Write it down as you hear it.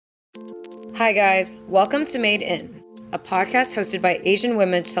Hi guys, welcome to Made In, a podcast hosted by Asian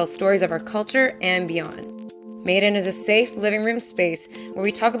women to tell stories of our culture and beyond. Made In is a safe living room space where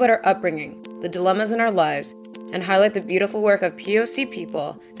we talk about our upbringing, the dilemmas in our lives, and highlight the beautiful work of POC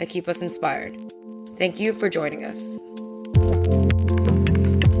people that keep us inspired. Thank you for joining us.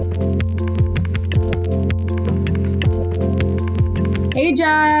 Hey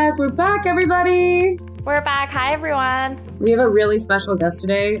Jazz, we're back everybody! We're back. Hi, everyone. We have a really special guest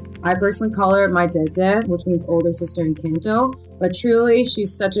today. I personally call her my Zeze, which means older sister in Canto. But truly,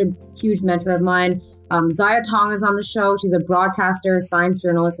 she's such a huge mentor of mine. Ziya Tong is on the show. She's a broadcaster, science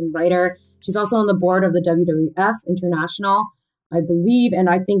journalist, and writer. She's also on the board of the WWF International, I believe. And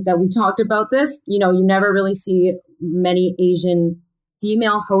I think that we talked about this. You know, you never really see many Asian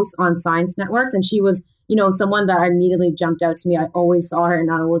female hosts on science networks. And she was, you know, someone that immediately jumped out to me. I always saw her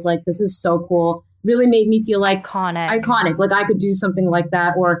and I was like, this is so cool. Really made me feel like iconic. Like I could do something like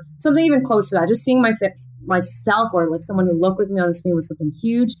that or something even close to that. Just seeing myself or like someone who looked like me on the screen was something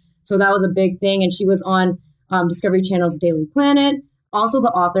huge. So that was a big thing. And she was on Discovery Channel's Daily Planet, also the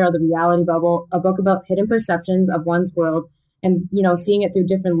author of The Reality Bubble, a book about hidden perceptions of one's world and, you know, seeing it through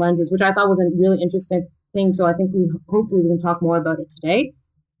different lenses, which I thought was a really interesting thing. So I think hopefully we can talk more about it today.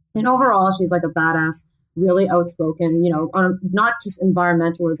 And overall, she's like a badass, really outspoken, you know, on not just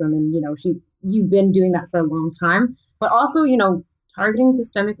environmentalism and, you know, you've been doing that for a long time, but also, you know, targeting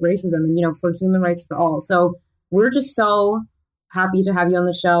systemic racism and, you know, for human rights for all. So we're just so happy to have you on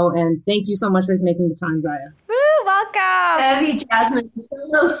the show. And thank you so much for making the time, Ziya. Woo, welcome. Abby, Jasmine,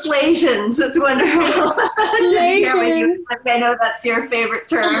 those Slasians. It's wonderful. Slasians. I know that's your favorite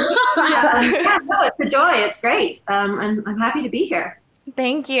term. No, it's a joy. It's great. I'm happy to be here.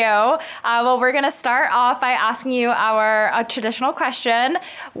 Thank you. Well, we're going to start off by asking you our traditional question.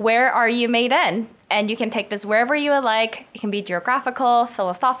 Where are you made in? And you can take this wherever you would like. It can be geographical,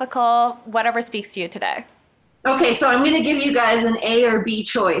 philosophical, whatever speaks to you today. Okay, so I'm going to give you guys an A or B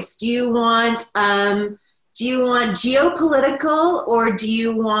choice. Do you want geopolitical or do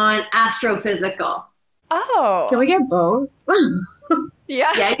you want astrophysical? Oh. Can we get both?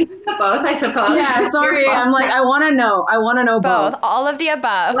 Yeah, you can get both, I suppose. Yeah, sorry. I'm like, I want to know both. All of the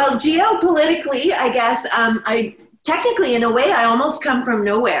above. Well, geopolitically, I guess, technically, in a way, I almost come from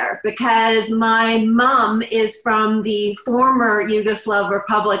nowhere because my mom is from the former Yugoslav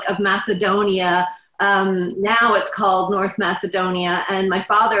Republic of Macedonia. Now it's called North Macedonia. And my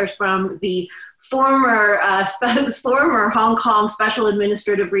father is from the former Hong Kong Special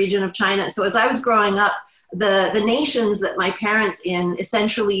Administrative Region of China. So as I was growing up, the nations that my parents in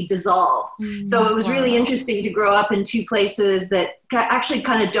essentially dissolved. So it was really interesting to grow up in two places that actually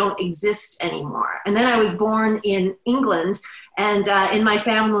kind of don't exist anymore. And then I was born in England, and in my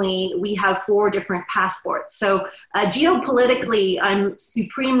family, we have 4 different passports. So geopolitically, I'm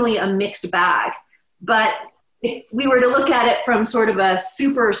supremely a mixed bag. But if we were to look at it from sort of a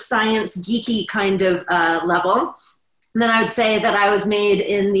super science geeky kind of level, then I would say that I was made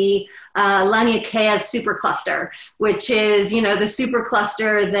in the Laniakea supercluster, which is, you know, the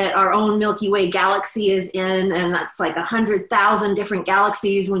supercluster that our own Milky Way galaxy is in, and that's like 100,000 different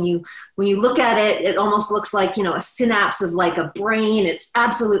galaxies. When you look at it, it almost looks like, you know, a synapse of like a brain. It's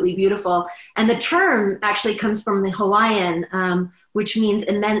absolutely beautiful. And the term actually comes from the Hawaiian, which means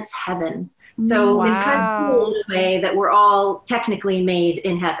immense heaven. So It's kind of cool in a way that we're all technically made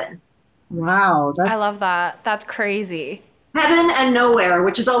in heaven. Wow. I love that. That's crazy. Heaven and nowhere,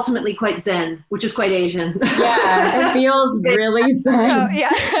 which is ultimately quite Zen, which is quite Asian. Yeah, it feels really Zen. Oh, yeah.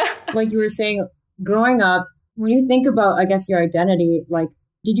 Like you were saying, growing up, when you think about, I guess, your identity, like,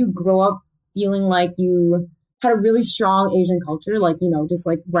 did you grow up feeling like you had a really strong Asian culture? Like, you know, just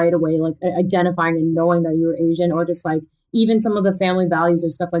like right away, like identifying and knowing that you were Asian, or just like even some of the family values or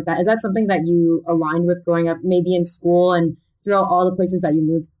stuff like that. Is that something that you aligned with growing up, maybe in school and throughout all the places that you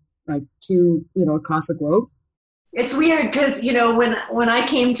moved like to, you know, across the globe? It's weird because, you know, when I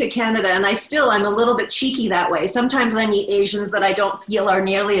came to Canada, and I'm a little bit cheeky that way. Sometimes I meet Asians that I don't feel are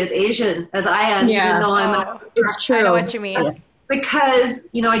nearly as Asian as I am, even though I'm it's true. I know what you mean. Because,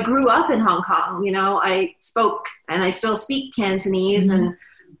 you know, I grew up in Hong Kong. You know, I spoke and I still speak Cantonese, and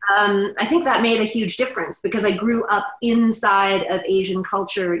I think that made a huge difference because I grew up inside of Asian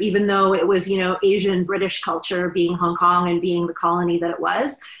culture, even though it was, you know, Asian British culture, being Hong Kong and being the colony that it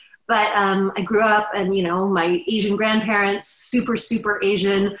was. But I grew up and, you know, my Asian grandparents, super, super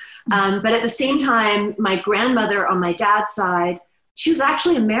Asian. But at the same time, my grandmother on my dad's side, she was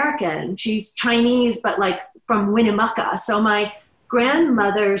actually American. She's Chinese, but like from Winnemucca. So my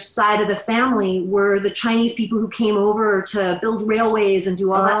grandmother's side of the family were the Chinese people who came over to build railways and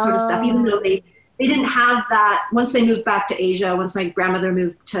do all that sort of stuff, even though they they didn't have that. Once they moved back to Asia, once my grandmother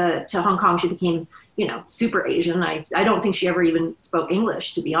moved to Hong Kong, she became, super Asian. I don't think she ever even spoke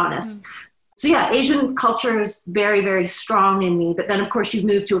English, to be honest. So yeah, Asian culture is very, very strong in me. But then, of course, you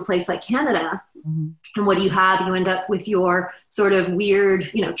move to a place like Canada. And what do you have? You end up with your sort of weird,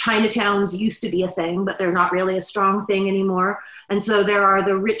 Chinatowns used to be a thing, but they're not really a strong thing anymore. And so there are the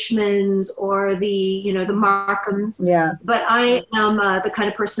Richmonds or the Markhams. Yeah. But I am the kind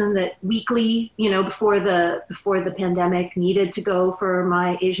of person that weekly, before the pandemic, needed to go for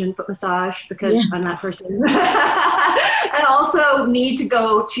my Asian foot massage because I'm that person. And also need to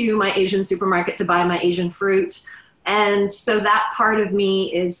go to my Asian supermarket to buy my Asian fruit. And so that part of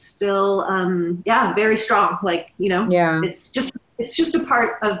me is still, very strong. It's just a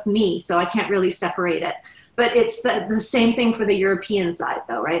part of me. So I can't really separate it. But it's the same thing for the European side,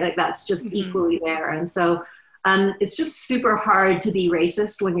 though, right? Like that's just equally there. And so it's just super hard to be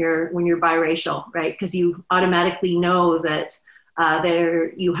racist when you're biracial, right? Because you automatically know that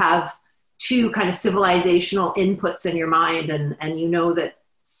there you have two kind of civilizational inputs in your mind, and you know that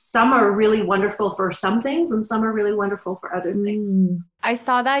some are really wonderful for some things and some are really wonderful for other things. I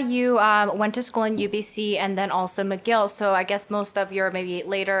saw that you went to school in UBC and then also McGill. So I guess most of your maybe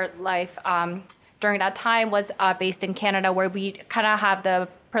later life during that time was based in Canada, where we kind of have the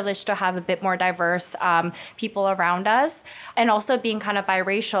privilege to have a bit more diverse people around us. And also being kind of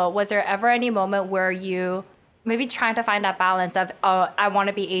biracial, was there ever any moment where you maybe trying to find that balance of, I want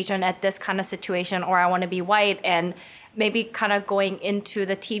to be Asian at this kind of situation, or I want to be white, and maybe kind of going into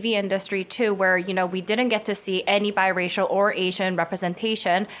the TV industry too, where, we didn't get to see any biracial or Asian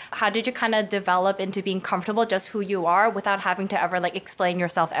representation. How did you kind of develop into being comfortable just who you are without having to ever explain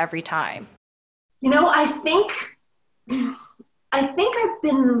yourself every time? I think I've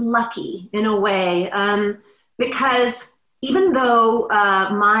been lucky in a way, because even though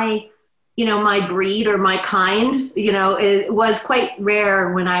my breed or my kind, it was quite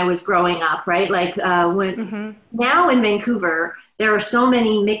rare when I was growing up, right? Now in Vancouver, there are so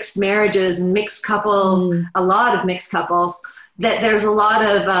many mixed marriages and mixed couples, a lot of mixed couples, that there's a lot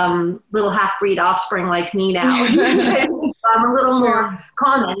of little half-breed offspring like me now. I'm a little more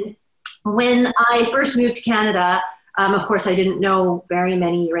common. When I first moved to Canada, of course, I didn't know very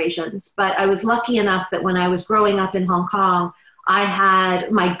many Eurasians, but I was lucky enough that when I was growing up in Hong Kong, I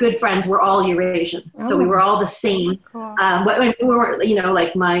had my good friends were all Eurasian, so we were all the same. Cool. We were,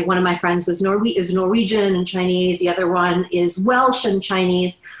 one of my friends is Norwegian and Chinese. The other one is Welsh and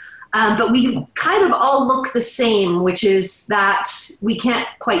Chinese, but we kind of all look the same, which is that we can't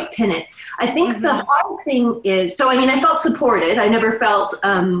quite pin it. I think the hard thing is, I felt supported. I never felt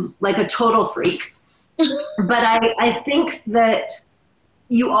like a total freak, but I think that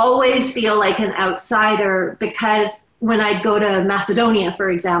you always feel like an outsider because when I go to Macedonia, for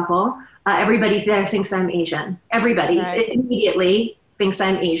example, everybody there thinks I'm Asian. Everybody immediately thinks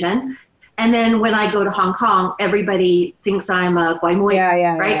I'm Asian. And then when I go to Hong Kong, everybody thinks I'm a Guaimoi, right?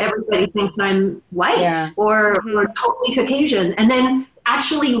 Yeah. Everybody thinks I'm white or totally Caucasian. And then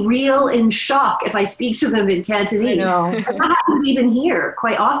actually reel in shock if I speak to them in Cantonese. And that happens even here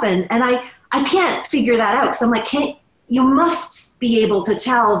quite often. And I can't figure that out. So I'm like, you must be able to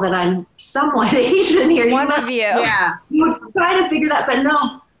tell that I'm somewhat Asian here. You would try to figure that, but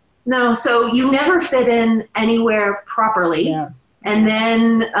no. So you never fit in anywhere properly. Yeah. And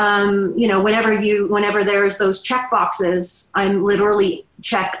then, whenever there's those check boxes, I'm literally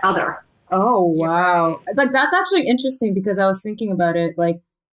check other. Oh, wow. That's actually interesting because I was thinking about it.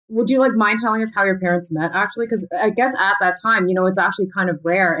 Would you mind telling us how your parents met actually? Because I guess at that time, it's actually kind of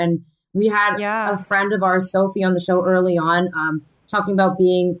rare. And we had a friend of ours, Sophie, on the show early on, talking about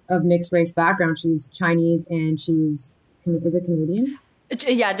being of mixed race background. She's Chinese and is it Canadian?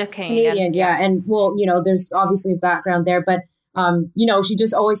 Yeah, just Canadian. Yeah. And there's obviously a background there, but she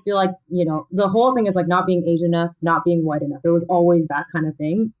just always feel like, the whole thing is not being Asian enough, not being white enough. It was always that kind of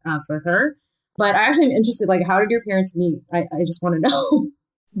thing for her. But I actually am interested, how did your parents meet? I just want to know.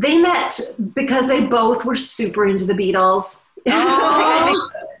 They met because they both were super into the Beatles. Oh.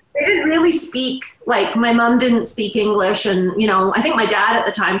 They didn't really speak, my mom didn't speak English. And, I think my dad at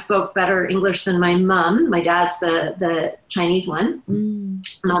the time spoke better English than my mom. My dad's the Chinese one.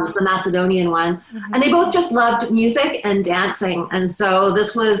 Mom's the Macedonian one. And they both just loved music and dancing. And so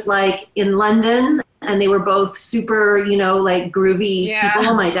this was in London, and they were both super, groovy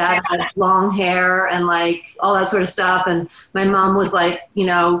people. My dad had long hair and all that sort of stuff. And my mom was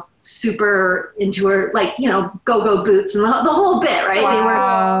super into her, go-go boots and the whole bit, right?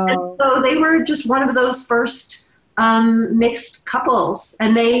 Wow. They were just one of those first mixed couples.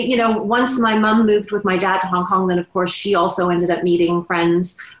 And they, once my mom moved with my dad to Hong Kong, then of course she also ended up meeting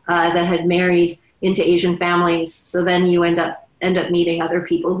friends that had married into Asian families. So then you end up meeting other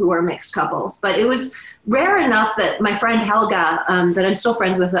people who are mixed couples. But it was rare enough that my friend Helga, that I'm still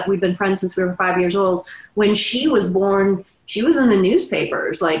friends with, that we've been friends since we were 5 years old, when she was born, she was in the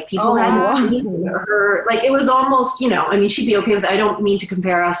newspapers. Like people hadn't seen her. Like it was almost, I mean, she'd be okay with it. I don't mean to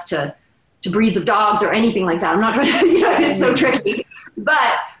compare us to breeds of dogs or anything like that. I'm not trying to, it's so tricky.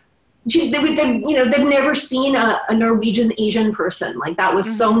 But they've never seen a Norwegian Asian person. Like that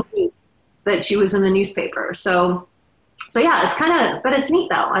was so neat that she was in the newspaper. So yeah, it's but it's neat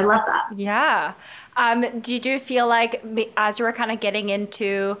though. I love that. Yeah. Did you feel like as you were kind of getting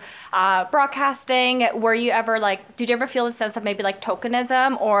into broadcasting, were you ever did you ever feel a sense of maybe like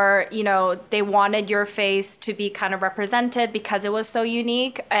tokenism, or, they wanted your face to be kind of represented because it was so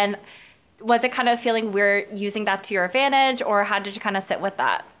unique? And was it kind of feeling we're using that to your advantage, or how did you kind of sit with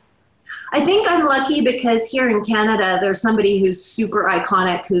that? I think I'm lucky because here in Canada, there's somebody who's super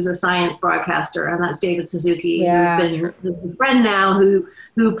iconic, who's a science broadcaster, and that's David Suzuki, who's been a friend now,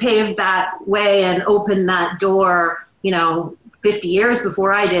 who paved that way and opened that door, 50 years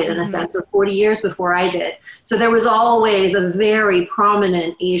before I did, in a sense, or 40 years before I did. So there was always a very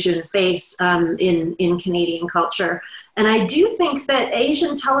prominent Asian face in Canadian culture. And I do think that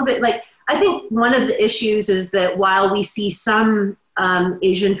Asian television, I think one of the issues is that while we see some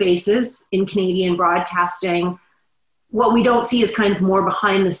Asian faces in Canadian broadcasting, what we don't see is kind of more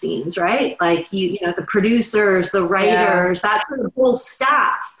behind the scenes, right? Like the producers, the writers, that's the whole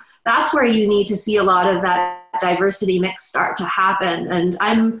staff. That's where you need to see a lot of that diversity mix start to happen. And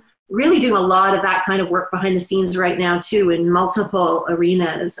I'm really doing a lot of that kind of work behind the scenes right now too, in multiple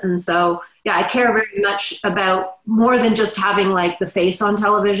arenas. And so, yeah, I care very much about more than just having the face on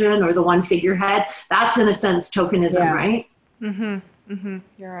television or the one figurehead. That's in a sense tokenism, right?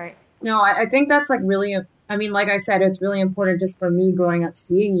 You're right. No, I think that's really, like I said, it's really important just for me growing up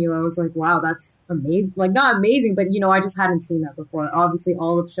seeing you. I was like, wow, that's amazing. Not amazing, but I just hadn't seen that before. Obviously,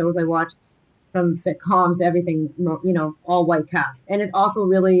 all of the shows I watched, from sitcoms to everything, all white cast. And it also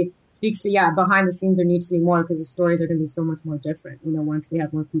really speaks to, behind the scenes there needs to be more, because the stories are going to be so much more different, once we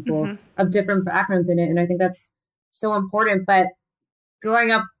have more people of different backgrounds in it. And I think that's so important. But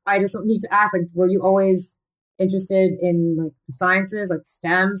growing up, I just need to ask, were you always interested in the sciences,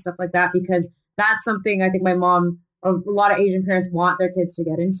 STEM, stuff like that? Because that's something I think my mom, or a lot of Asian parents want their kids to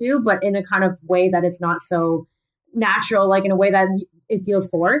get into, but in a kind of way that it's not so natural, in a way that it feels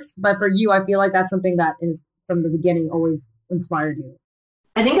forced. But for you, I feel like that's something that is from the beginning always inspired you.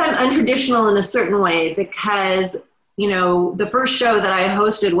 I think I'm untraditional in a certain way because, the first show that I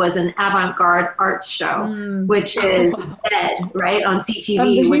hosted was an avant-garde arts show, which is Ed, right, on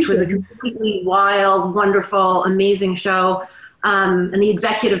CTV, which was a completely wild, wonderful, amazing show. And the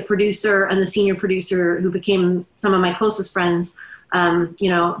executive producer and the senior producer, who became some of my closest friends,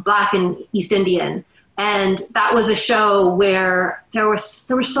 Black and East Indian. And that was a show where there was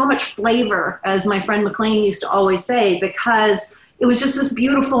so much flavor, as my friend McLean used to always say, because it was just this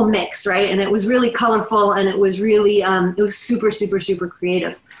beautiful mix, right? And it was really colorful, and it was really, it was super, super, super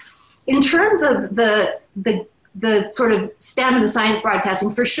creative. In terms of the sort of STEM and the science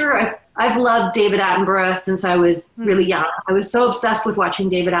broadcasting, for sure, I've loved David Attenborough since I was really young. I was so obsessed with watching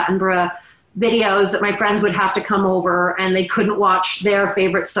David Attenborough videos that my friends would have to come over, and they couldn't watch their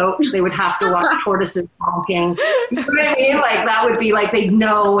favorite soaps. They would have to watch tortoises honking. You know what I mean? That would be they'd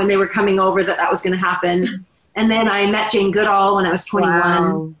know when they were coming over that was going to happen. And then I met Jane Goodall when I was 21.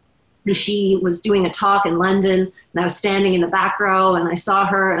 Wow. And she was doing a talk in London, and I was standing in the back row, and I saw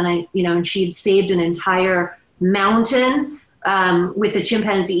her, and and she'd saved an entire mountain with the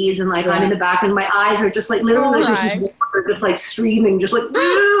chimpanzees, and I'm in the back, and my eyes are just literally just streaming, just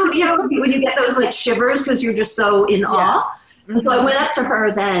when you get those shivers because you're just so in awe. And so I went up to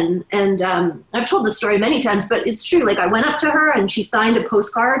her then, and I've told this story many times, but it's true. I went up to her, and she signed a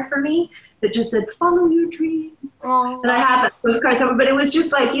postcard for me that just said, "Follow your dreams." And I have that postcard somewhere, but it was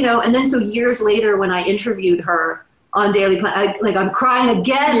just and then so years later when I interviewed her on Daily Planet, I'm crying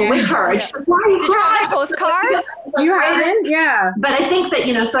again with her. And she's like, "Why are you crying?" You have a postcard? Do you have it? Yeah. But I think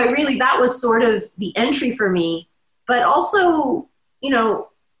that, so I really, that was sort of the entry for me. But also,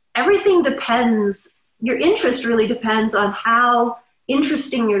 everything depends, your interest really depends on how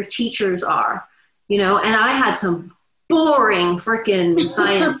interesting your teachers are, and I had some boring freaking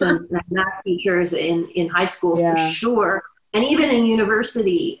science and math teachers in high school for sure. And even in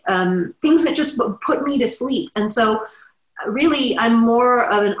university, things that just put me to sleep. And so really, I'm more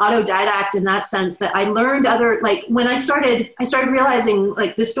of an autodidact in that sense, that I learned when I started realizing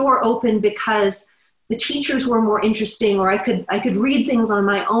this door opened because the teachers were more interesting, or I could read things on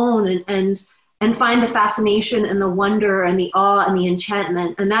my own and find the fascination and the wonder and the awe and the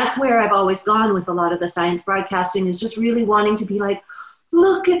enchantment. And that's where I've always gone with a lot of the science broadcasting, is just really wanting to be like,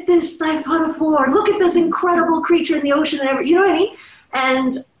 look at this siphonophore, look at this incredible creature in the ocean, and you know what I mean?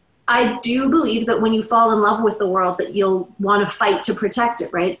 And I do believe that when you fall in love with the world, that you'll want to fight to protect it,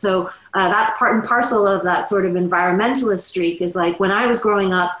 right? So that's part and parcel of that sort of environmentalist streak, is like, when I was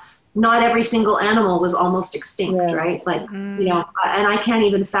growing up, not every single animal was almost extinct, right? Like, you know, and I can't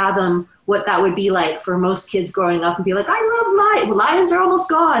even fathom what that would be like for most kids growing up and be like, I love lions. Lions are almost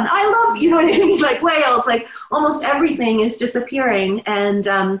gone. I love, you know what I mean? Like whales, like almost everything is disappearing.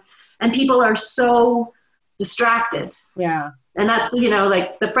 And people are so distracted. Yeah. And that's, you know,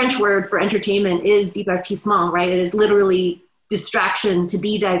 like the French word for entertainment is divertissement, right? It is literally distraction, to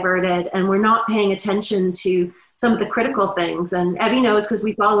be diverted. And we're not paying attention to some of the critical things. And Evie knows because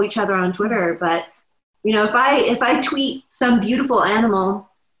we follow each other on Twitter. But, you know, if I tweet some beautiful animal,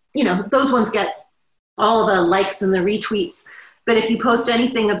 you know, those ones get all the likes and the retweets. But if you post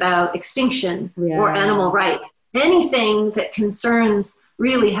anything about extinction or animal rights, anything that concerns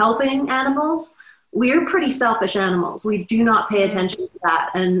really helping animals, we're pretty selfish animals. We do not pay attention to that.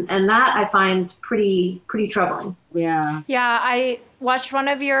 And that I find pretty troubling. Yeah. Yeah, I watched one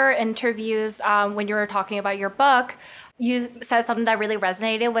of your interviews when you were talking about your book. You said something that really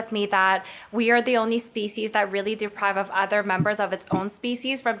resonated with me, that we are the only species that really deprive of other members of its own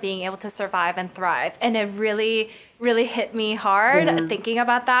species from being able to survive and thrive. And it really hit me hard thinking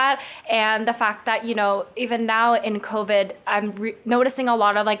about that. And the fact that, you know, even now in COVID, I'm noticing a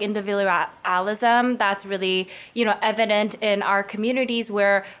lot of like individualism that's really, you know, evident in our communities,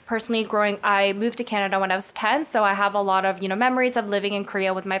 where personally I moved to Canada when I was 10. So I have a lot of, you know, memories of living in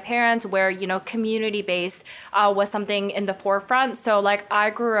Korea with my parents, where, you know, community-based was something in the forefront. So like I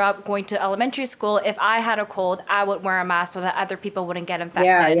grew up going to elementary school. If I had a cold, I would wear a mask so that other people wouldn't get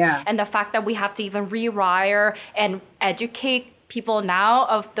infected. Yeah. And the fact that we have to even rewire and educate people now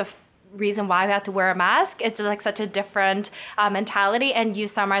of the reason why we have to wear a mask, it's like such a different mentality. And you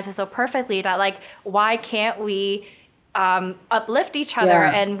summarized it so perfectly, that like, why can't we uplift each other?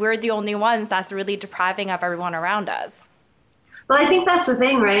 And we're the only ones that's really depriving of everyone around us. Well, I think that's the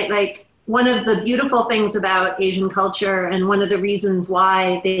thing, right? Like, one of the beautiful things about Asian culture, and one of the reasons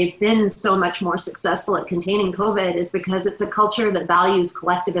why they've been so much more successful at containing COVID, is because it's a culture that values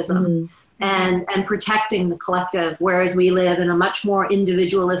collectivism and protecting the collective, whereas we live in a much more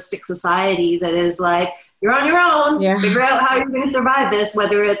individualistic society that is like, you're on your own, figure out how you're going to survive this,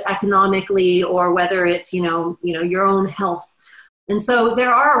 whether it's economically or whether it's, you know, your own health. And so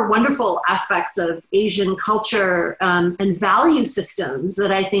there are wonderful aspects of Asian culture and value systems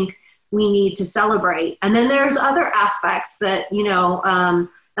that I think we need to celebrate. And then there's other aspects that, you know,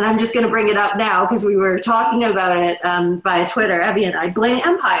 and I'm just going to bring it up now because we were talking about it via Twitter, Evie and I, Bling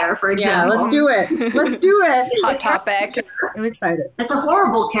Empire, for example. Yeah, let's do it. Let's do it. Hot topic. I'm excited. It's a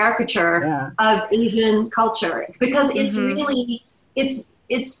horrible caricature of Asian culture, because it's really,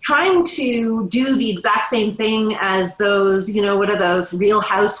 it's trying to do the exact same thing as those, you know, what are those, Real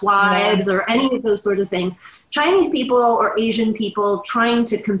Housewives or any of those sort of things. Chinese people or Asian people trying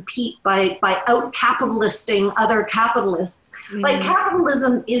to compete by out-capitalisting other capitalists. Like,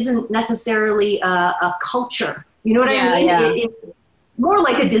 capitalism isn't necessarily a culture. You know what I mean? It's more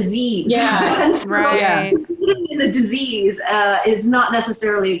like a disease. And so competing in the disease is not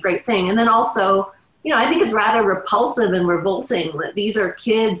necessarily a great thing. And then also, you know, I think it's rather repulsive and revolting that these are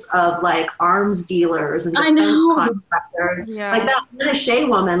kids of like arms dealers and defense contractors. Like that Lena Shea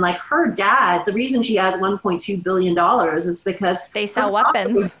woman, like her dad, the reason she has $1.2 billion is because they sell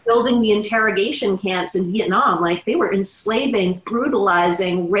weapons. Was building the interrogation camps in Vietnam. Like, they were enslaving,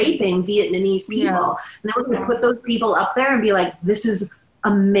 brutalizing, raping Vietnamese people. And they were going to put those people up there and be like, this is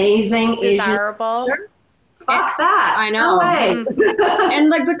amazing. Desirable. Asian. Fuck that. I know. No way. And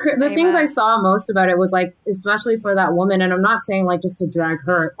like the things I saw most about it was like, especially for that woman, and I'm not saying like just to drag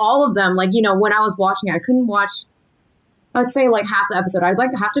her, all of them, like, you know, when I was watching it, I couldn't watch, I'd say like half the episode. I'd like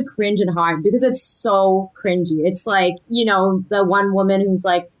have to cringe and hide because it's so cringy. It's like, you know, the one woman who's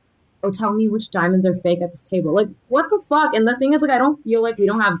like, oh, tell me which diamonds are fake at this table. Like, what the fuck? And the thing is, like, I don't feel like we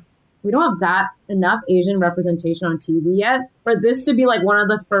don't have that enough Asian representation on TV yet for this to be like one of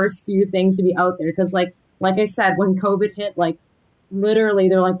the first few things to be out there. Because like I said, when COVID hit, like, literally,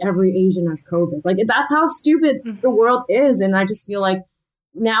 they're like, every Asian has COVID. Like, that's how stupid the world is. And I just feel like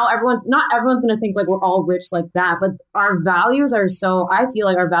now not everyone's going to think like we're all rich like that. But our values are I feel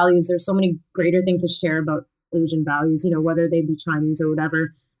like our values, there's so many greater things to share about Asian values, you know, whether they be Chinese or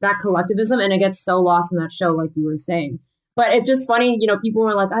whatever, that collectivism. And it gets so lost in that show, like you were saying. But it's just funny, you know, people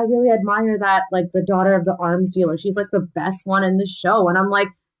were like, I really admire that, like, the daughter of the arms dealer. She's like the best one in the show. And I'm like,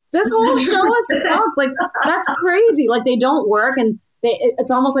 this whole show is fucked. Like, that's crazy. Like, they don't work, and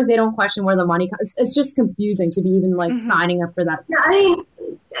it's almost like they don't question where the money comes. It's just confusing to be even like signing up for that. Yeah, I mean,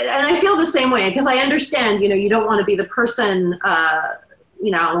 and I feel the same way, because I understand, you don't want to be the person,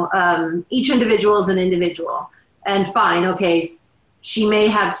 each individual is an individual, and fine. Okay. She may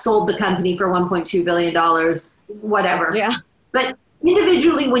have sold the company for $1.2 billion, whatever. Yeah. But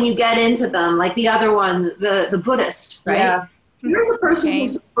individually, when you get into them, like the other one, the Buddhist, right? Yeah. Here's a person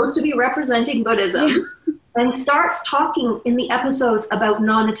who's supposed to be representing Buddhism and starts talking in the episodes about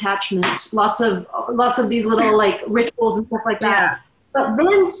non-attachment, lots of these little like rituals and stuff like that. But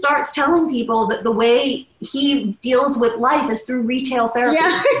then starts telling people that the way he deals with life is through retail therapy,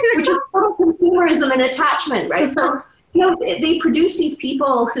 which is total consumerism and attachment, right? So, they produce these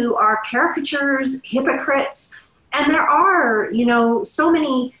people who are caricatures, hypocrites, and there are, so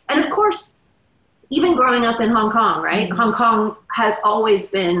many, and of course, even growing up in Hong Kong, right? Mm-hmm. Hong Kong has always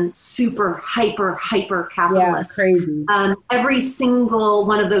been super, hyper capitalist. Yeah, crazy. Every single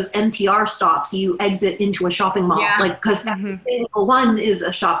one of those MTR stops, you exit into a shopping mall, because every single one is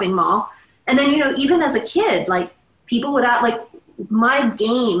a shopping mall. And then, even as a kid, like people would act like my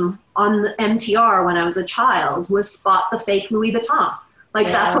game on the MTR when I was a child was spot the fake Louis Vuitton. Like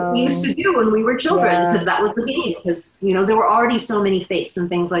that's what we used to do when we were children, because that was the game, because, there were already so many fakes and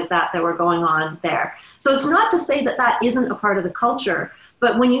things like that were going on there. So it's not to say that that isn't a part of the culture,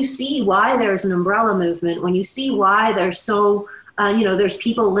 but when you see why there's an umbrella movement, when you see why there's so, there's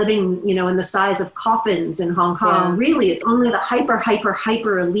people living, in the size of coffins in Hong Kong, really it's only the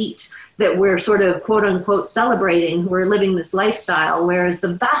hyper elite that we're sort of quote unquote celebrating, who are living this lifestyle, whereas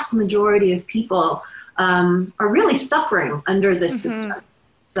the vast majority of people are really suffering under this system.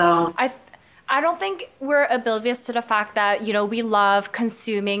 So I don't think we're oblivious to the fact that, we love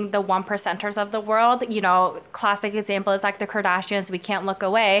consuming the one percenters of the world. Classic example is like the Kardashians, we can't look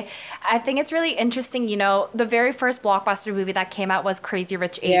away. I think it's really interesting, the very first blockbuster movie that came out was Crazy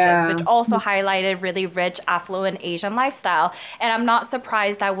Rich Asians, which also highlighted really rich, affluent Asian lifestyle. And I'm not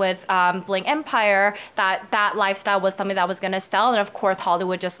surprised that with Bling Empire, that lifestyle was something that was going to sell. And of course,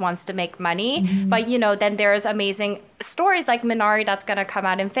 Hollywood just wants to make money. But, then there's amazing stories like Minari that's going to come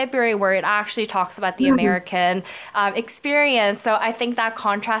out in February, where it actually talks about the American experience. So I think that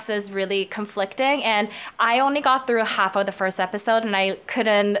contrast is really conflicting. And I only got through half of the first episode, and I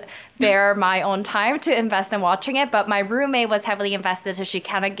couldn't bear my own time to invest in watching it. But my roommate was heavily invested, so she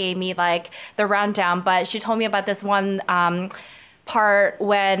kind of gave me like the rundown. But she told me about this one part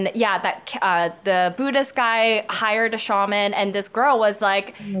when the Buddhist guy hired a shaman, and this girl was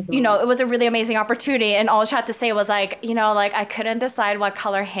like, it was a really amazing opportunity, and all she had to say was like, I couldn't decide what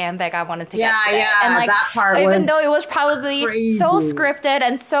color handbag I wanted to get today. And like that part even though it was probably so scripted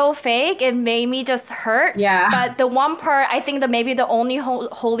and so fake, it made me just hurt. But the one part, I think that maybe the only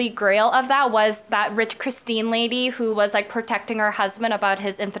holy grail of that was that rich Christine lady who was like protecting her husband about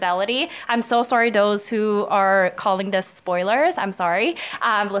his infidelity. I'm so sorry those who are calling this spoilers. I'm sorry,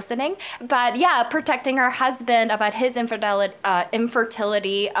 listening. But protecting her husband about his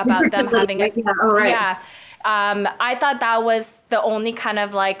infertility, about them having I thought that was the only kind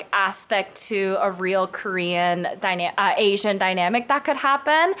of like aspect to a real Korean Asian dynamic that could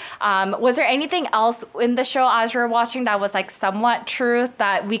happen. Was there anything else in the show as you were watching that was like somewhat truth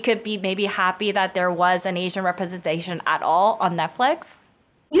that we could be maybe happy that there was an Asian representation at all on Netflix?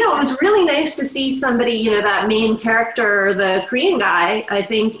 It was really nice to see somebody, that main character, the Korean guy, I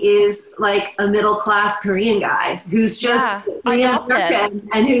think is like a middle-class Korean guy who's just Korean American,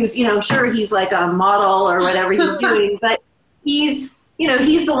 and who's, sure, he's like a model or whatever he's doing, but he's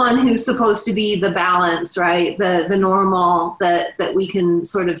the one who's supposed to be the balance, right? The normal that we can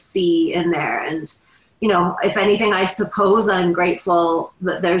sort of see in there. And, if anything, I suppose I'm grateful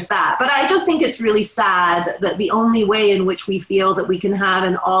that there's that. But I just think it's really sad that the only way in which we feel that we can have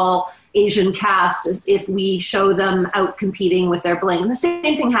an all Asian cast is if we show them out competing with their bling. And the same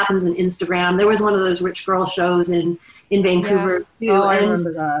thing happens in Instagram. There was one of those rich girl shows in Vancouver too. Oh, I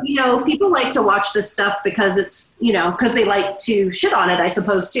remember that. People like to watch this stuff because it's, because they like to shit on it, I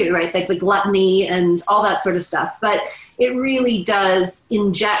suppose too, right? Like the gluttony and all that sort of stuff. But it really does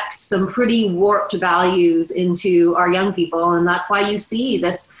inject some pretty warped values into our young people. And that's why you see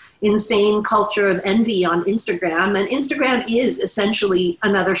this insane culture of envy on Instagram. And Instagram is essentially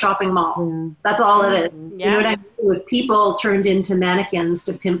another shopping mall. That's all it is. You know what I mean? With people turned into mannequins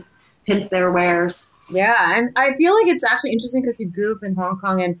to pimp their wares. Yeah, and I feel like it's actually interesting because you grew up in Hong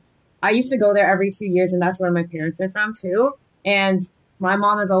Kong, and I used to go there every 2 years, and that's where my parents are from too. And my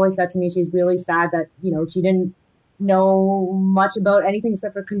mom has always said to me she's really sad that, she didn't know much about anything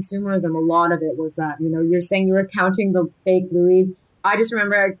except for consumerism. A lot of it was that, you're saying you were counting the fake Louis. I just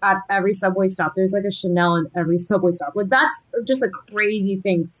remember at every subway stop, there's like a Chanel in every subway stop. Like that's just a crazy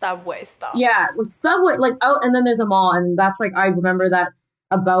thing. Subway stop. Yeah, like subway, like out, and then there's a mall, and that's like I remember that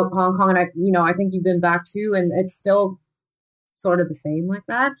about Hong Kong, and I think you've been back too, and it's still sort of the same like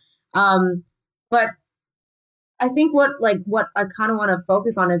that. But I think what I kind of want to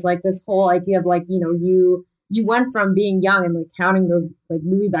focus on is like this whole idea of like, you went from being young and like counting those like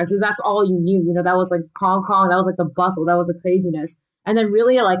movie bags because that's all you knew. That was like Hong Kong, that was like the bustle, that was the craziness. And then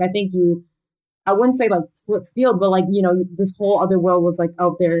really like I think I wouldn't say like flip fields, but like, this whole other world was like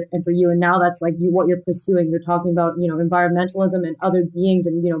out there and for you. And now that's like what you're pursuing. You're talking about, environmentalism and other beings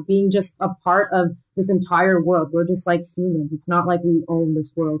and, being just a part of this entire world. We're just like humans. It's not like we own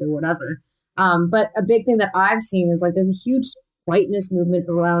this world or whatever. But a big thing that I've seen is like there's a huge whiteness movement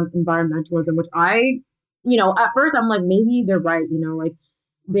around environmentalism, which at first I'm like, maybe they're right, like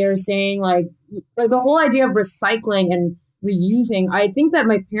they're saying like the whole idea of recycling and reusing. I think that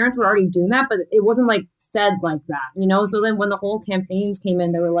my parents were already doing that, but it wasn't like said like that, So then when the whole campaigns came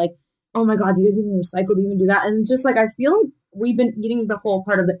in, they were like, oh my God, do you guys even recycle? Do you even do that? And it's just like, I feel like we've been eating the whole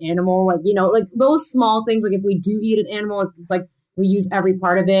part of the animal, like, like those small things. Like if we do eat an animal, it's like we use every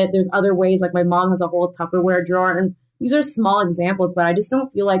part of it. There's other ways, like my mom has a whole Tupperware drawer, and these are small examples, but I just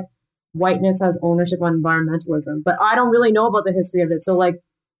don't feel like whiteness has ownership on environmentalism. But I don't really know about the history of it. So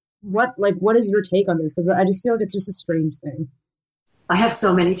what is your take on this? Because I just feel like it's just a strange thing. I have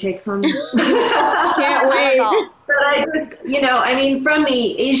so many takes on this. Can't wait. But I just, from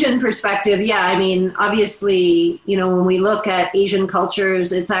the Asian perspective, obviously, when we look at Asian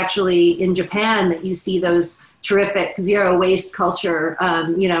cultures, it's actually in Japan that you see those terrific zero waste culture,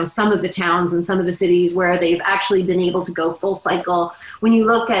 some of the towns and some of the cities where they've actually been able to go full cycle. When you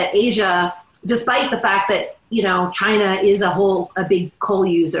look at Asia, despite the fact that, China is a big coal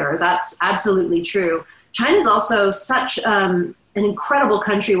user, that's absolutely true. China is also such an incredible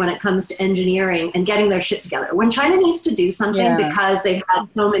country when it comes to engineering and getting their shit together. When China needs to do something because they've had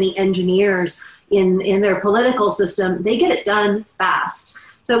so many engineers in their political system, they get it done fast.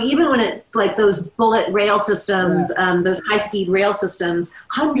 So even when it's like those bullet rail systems, those high-speed rail systems,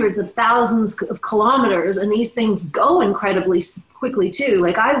 hundreds of thousands of kilometers, and these things go incredibly quickly too.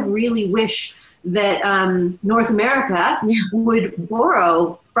 Like I really wish that North America would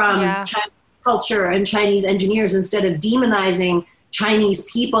borrow from Chinese culture and Chinese engineers instead of demonizing Chinese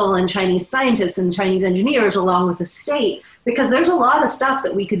people and Chinese scientists and Chinese engineers along with the state, because there's a lot of stuff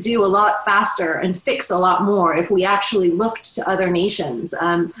that we could do a lot faster and fix a lot more if we actually looked to other nations.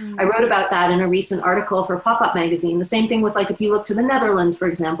 I wrote about that in a recent article for Pop-Up magazine. The same thing with if you look to the Netherlands, for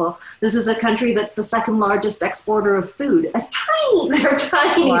example. This is a country that's the second largest exporter of food. They're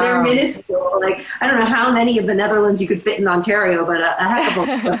tiny, wow. They're minuscule. I don't know how many of the Netherlands you could fit in Ontario, but a heck of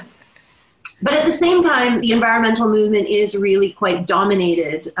a But at the same time, the environmental movement is really quite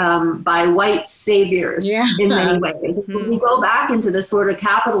dominated by white saviors in many ways. When we go back into the sort of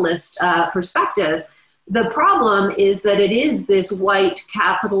capitalist perspective, the problem is that it is this white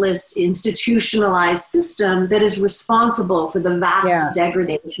capitalist institutionalized system that is responsible for the vast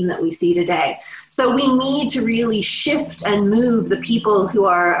degradation that we see today. So we need to really shift and move the people who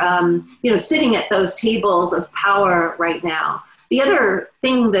are, sitting at those tables of power right now. The other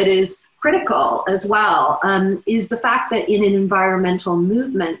thing that is critical as well is the fact that in environmental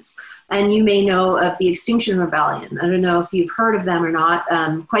movements, and you may know of the Extinction Rebellion. I don't know if you've heard of them or not.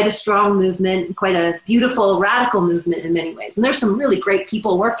 Quite a strong movement, quite a beautiful, radical movement in many ways. And there's some really great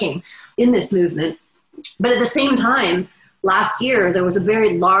people working in this movement. But at the same time, last year, there was a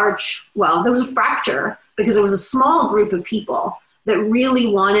very large, there was a fracture because there was a small group of people that really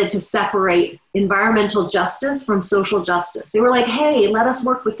wanted to separate environmental justice from social justice. They were like, hey, let us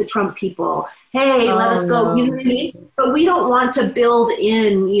work with the Trump people. Hey, let us go, you know what I mean? But we don't want to build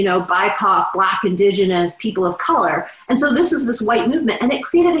in, BIPOC, Black, Indigenous, people of color. And so this is this white movement, and it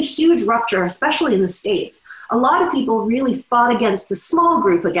created a huge rupture, especially in the States. A lot of people really fought against a small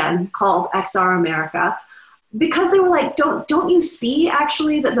group again called XR America, because they were like, don't you see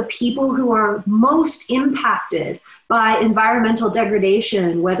actually that the people who are most impacted by environmental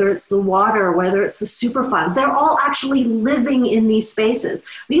degradation, whether it's the water, whether it's the superfunds, they're all actually living in these spaces.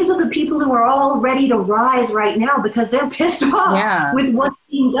 These are the people who are all ready to rise right now because they're pissed off with what's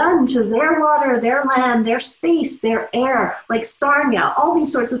being done to their water, their land, their space, their air, like Sarnia, all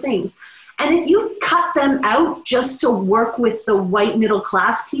these sorts of things. And if you cut them out just to work with the white middle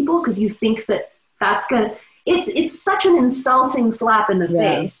class people, because you think that that's going to, it's such an insulting slap in the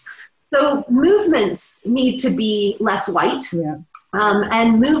face. So movements need to be less white,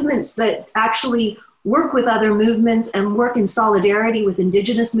 and movements that actually work with other movements and work in solidarity with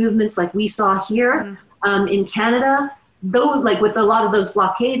Indigenous movements like we saw here in Canada though, like with a lot of those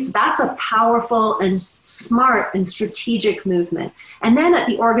blockades, that's a powerful and smart and strategic movement. And then at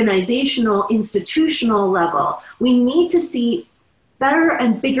the organizational, institutional level, we need to see better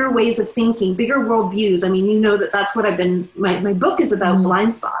and bigger ways of thinking, bigger worldviews. I mean, you know that's what my book is about,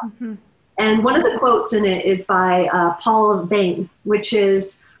 blind spots. Mm-hmm. And one of the quotes in it is by Paul Bain, which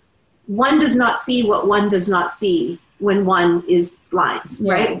is, one does not see what one does not see when one is blind,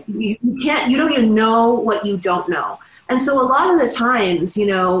 right? You don't even know what you don't know. And so a lot of the times, you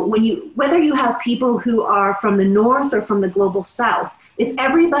know, whether you have people who are from the North or from the global South, if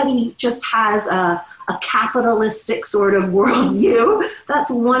everybody just has a capitalistic sort of worldview, that's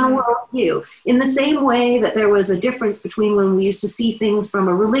one worldview. In the same way that there was a difference between when we used to see things from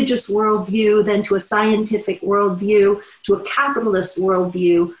a religious worldview, then to a scientific worldview, to a capitalist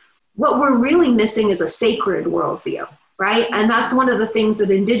worldview, what we're really missing is a sacred worldview, right? And that's one of the things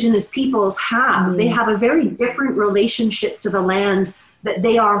that Indigenous peoples have. They have a very different relationship to the land that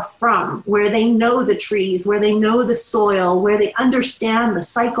they are from, where they know the trees, where they know the soil, where they understand the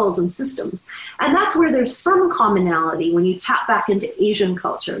cycles and systems. And that's where there's some commonality when you tap back into Asian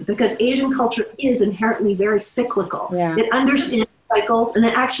culture, because Asian culture is inherently very cyclical. Yeah. It understands cycles, and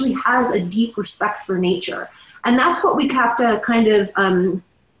it actually has a deep respect for nature. And that's what we have to kind of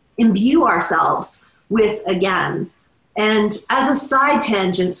imbue ourselves with again. And as a side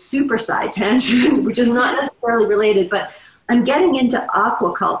tangent, super side tangent, which is not necessarily related, but I'm getting into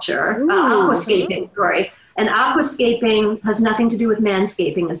aquaculture, aquascaping, sorry. And aquascaping has nothing to do with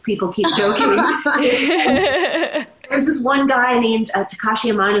manscaping, as people keep joking. There's this one guy named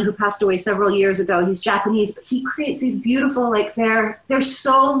Takashi Amano who passed away several years ago. He's Japanese, but he creates these beautiful, like they're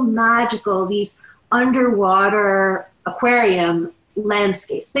so magical, these underwater aquarium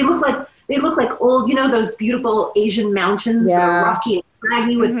landscapes. They look like old, you know, those beautiful Asian mountains that are rocky and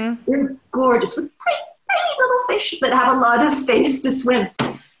craggy they're gorgeous with tiny little fish that have a lot of space to swim.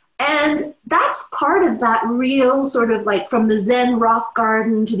 And that's part of that real sort of like from the Zen rock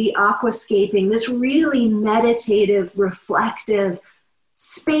garden to the aquascaping, this really meditative, reflective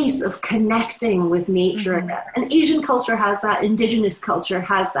space of connecting with nature. And Asian culture has that, Indigenous culture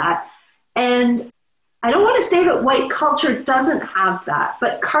has that. And I don't want to say that white culture doesn't have that,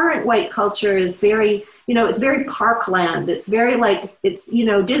 but current white culture is very, you know, it's very parkland. It's very like, it's, you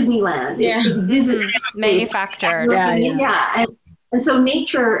know, Disneyland. It's manufactured. And so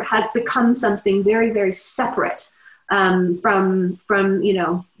nature has become something very, very separate from, you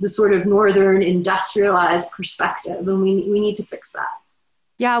know, the sort of northern industrialized perspective. And we need to fix that.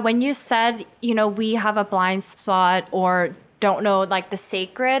 Yeah. When you said, you know, we have a blind spot or don't know like the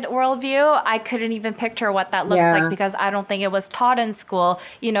sacred worldview, I couldn't even picture what that looks like because I don't think it was taught in school.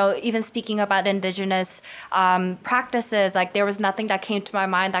 You know, even speaking about Indigenous practices, like there was nothing that came to my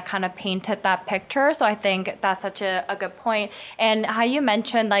mind that kind of painted that picture. So I think that's such a good point. And how you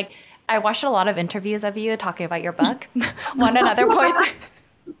mentioned, like, I watched a lot of interviews of you talking about your book. Another point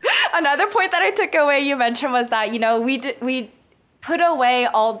that I took away you mentioned was that, you know, we put away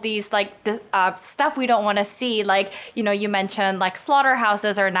all these like stuff we don't want to see. Like, you know, you mentioned like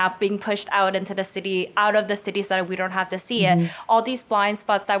slaughterhouses are now being pushed out into the city, out of the city so that we don't have to see it. All these blind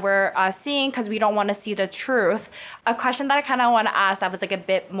spots that we're seeing because we don't want to see the truth. A question that I kind of want to ask that was like a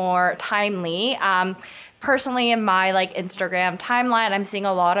bit more timely. Personally, in my like Instagram timeline, I'm seeing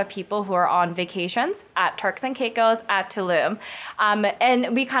a lot of people who are on vacations at Turks and Caicos, at Tulum.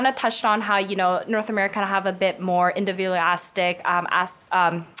 And we kind of touched on how, you know, North America kind of have a bit more individualistic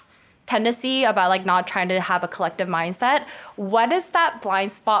tendency about like not trying to have a collective mindset. What is that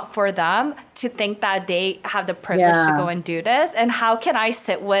blind spot for them to think that they have the privilege to go and do this? And how can I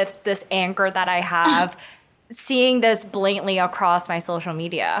sit with this anger that I have seeing this blatantly across my social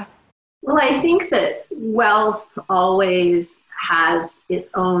media? Well, I think that wealth always has its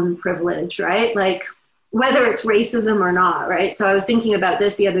own privilege, right? Like whether it's racism or not, right? So I was thinking about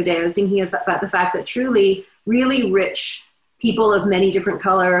this the other day. I was thinking about the fact that truly, really rich people of many different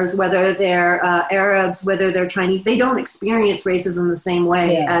colors, whether they're Arabs, whether they're Chinese, they don't experience racism the same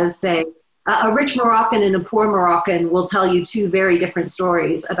way as, say, a rich Moroccan and a poor Moroccan will tell you two very different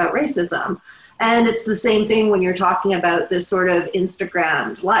stories about racism. And it's the same thing when you're talking about this sort of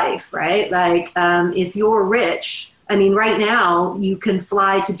Instagrammed life, right? Like if you're rich, I mean, right now you can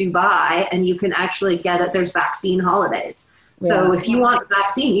fly to Dubai and you can actually there's vaccine holidays. So if you want the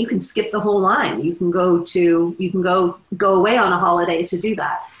vaccine, you can skip the whole line. You can go away on a holiday to do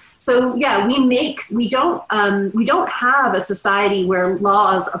that. So yeah, we don't have a society where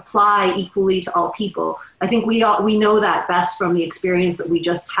laws apply equally to all people. I think we know that best from the experience that we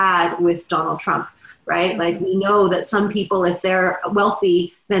just had with Donald Trump, right? Like we know that some people, if they're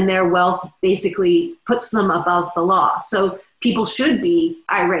wealthy, then their wealth basically puts them above the law. So people should be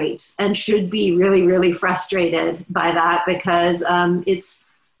irate and should be really, really frustrated by that because it's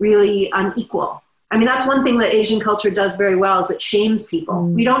really unequal. I mean, that's one thing that Asian culture does very well is it shames people.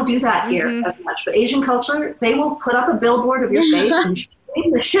 We don't do that here as much, but Asian culture, they will put up a billboard of your face and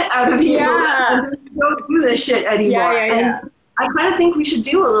shame the shit out of you and don't do this shit anymore. And I kind of think we should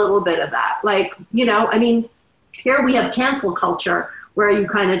do a little bit of that. Like, you know, I mean, here we have cancel culture where you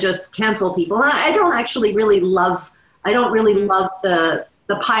kind of just cancel people. And I don't really love the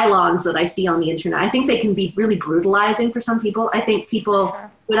pylons that I see on the internet. I think they can be really brutalizing for some people. I think people,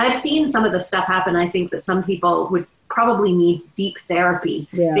 when I've seen some of the stuff happen, I think that some people would probably need deep therapy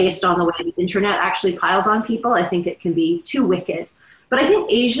based on the way the internet actually piles on people. I think it can be too wicked. But I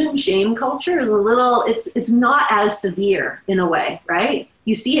think Asian shame culture is it's not as severe in a way, right?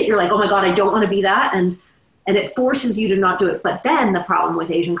 You see it, you're like, oh my God, I don't want to be that. And it forces you to not do it. But then the problem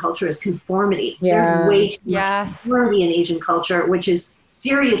with Asian culture is conformity. There's way too much conformity in Asian culture, which is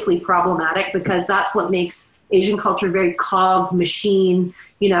seriously problematic because that's what makes Asian culture very cog machine,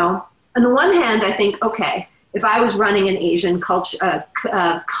 you know. On the one hand, I think, okay, if I was running an Asian culture,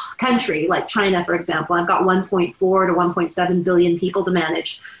 country like China, for example, I've got 1.4 to 1.7 billion people to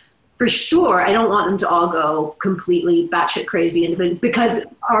manage. For sure, I don't want them to all go completely batshit crazy because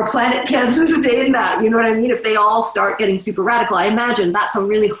our planet can't sustain that. You know what I mean? If they all start getting super radical, I imagine that's a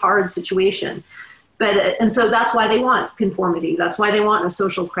really hard situation. And so that's why they want conformity. That's why they want a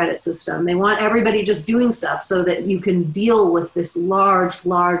social credit system. They want everybody just doing stuff so that you can deal with this large,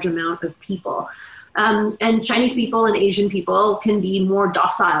 large amount of people. And Chinese people and Asian people can be more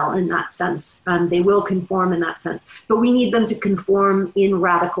docile in that sense. They will conform in that sense. But we need them to conform in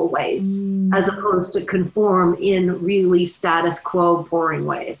radical ways as opposed to conform in really status quo, boring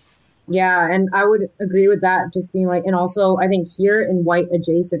ways. Yeah, and I would agree with that, just being like, and also I think here in white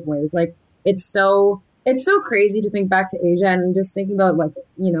adjacent ways, like it's so crazy to think back to Asia and just thinking about like,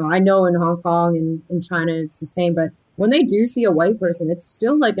 you know, I know in Hong Kong and in China it's the same, but when they do see a white person, it's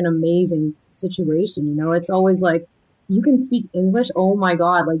still like an amazing situation. You know, it's always like, you can speak English. Oh my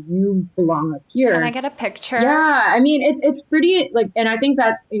God, like you belong up here. Can I get a picture? Yeah, I mean, it's pretty like, and I think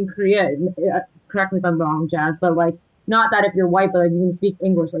that in Korea, correct me if I'm wrong, Jazz, but like, not that if you're white, but like you can speak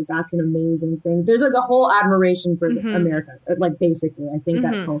English, like that's an amazing thing. There's like a whole admiration for America, like basically, I think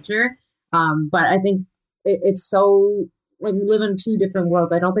that culture. But I think it's so, like we live in two different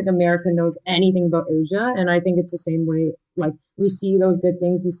worlds. I don't think America knows anything about Asia. And I think it's the same way, like we see those good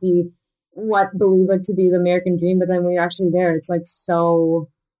things. We see what believes like to be the American dream. But then when you're actually there, it's like it's so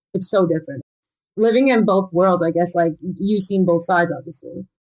different. Living in both worlds, I guess, like you've seen both sides, obviously.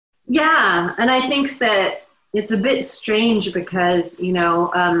 Yeah. And I think that it's a bit strange because, you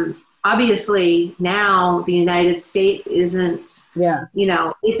know, obviously now the United States isn't, you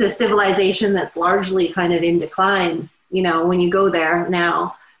know, it's a civilization that's largely kind of in decline. You know, when you go there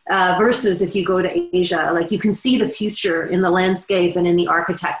now, versus if you go to Asia, like you can see the future in the landscape and in the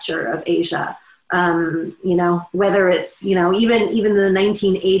architecture of Asia. You know, whether it's, you know, even in the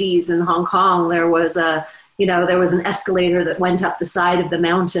 1980s in Hong Kong, there was an escalator that went up the side of the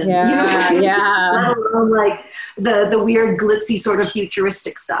mountain. Yeah, you know, yeah. Let alone like the weird glitzy sort of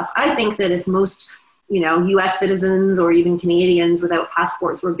futuristic stuff. I think that if most, you know, U.S. citizens or even Canadians without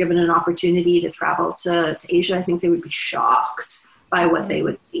passports were given an opportunity to travel to Asia, I think they would be shocked by what they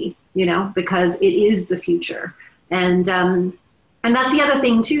would see, you know, because it is the future. And that's the other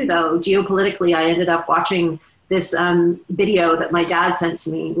thing too, though, geopolitically, I ended up watching this video that my dad sent to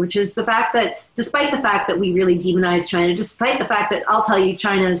me, which is the fact that despite the fact that we really demonize China, despite the fact that I'll tell you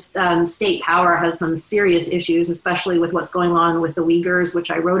China's state power has some serious issues, especially with what's going on with the Uyghurs,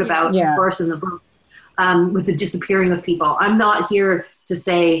 which I wrote about, of course, in the book. With the disappearing of people. I'm not here to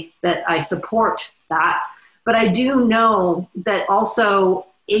say that I support that, but I do know that also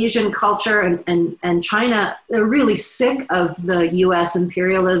Asian culture and China, they're really sick of the U.S.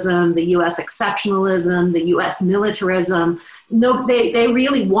 imperialism, the U.S. exceptionalism, the U.S. militarism. No, they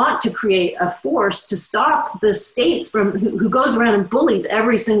really want to create a force to stop the states from who goes around and bullies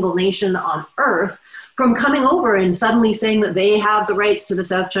every single nation on earth from coming over and suddenly saying that they have the rights to the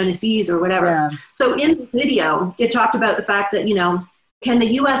South China Seas or whatever. Yeah. So in the video, it talked about the fact that, you know, can the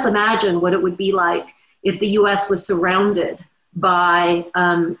U.S. imagine what it would be like if the U.S. was surrounded by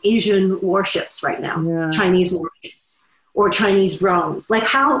Asian warships right now, Chinese warships or Chinese drones? Like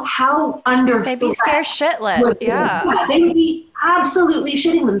how under they'd be scared shitless. They would be absolutely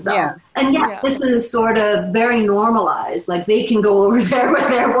shitting themselves. Yeah. And yet this is sort of very normalized. Like they can go over there with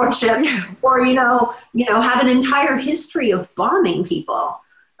their warships or, you know, have an entire history of bombing people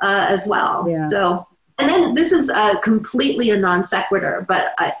as well. Yeah. So And then this is completely a non sequitur,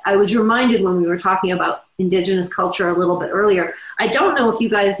 but I was reminded when we were talking about Indigenous culture a little bit earlier. I don't know if you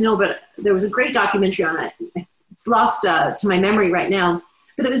guys know, but there was a great documentary on it. It's lost to my memory right now,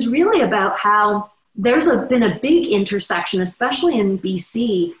 but it was really about how there's been a big intersection, especially in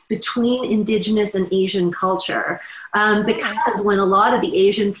BC, between Indigenous and Asian culture. Because when a lot of the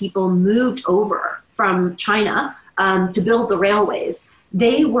Asian people moved over from China to build the railways,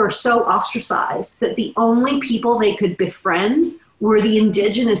 they were so ostracized that the only people they could befriend were the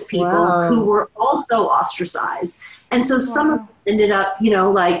Indigenous people who were also ostracized. And so some of them ended up,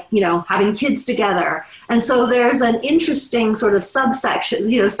 having kids together. And so there's an interesting sort of subsection,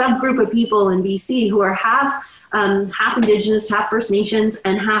 subgroup of people in BC who are half Indigenous, half First Nations,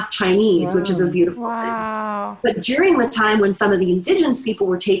 and half Chinese, which is a beautiful thing. But during the time when some of the Indigenous people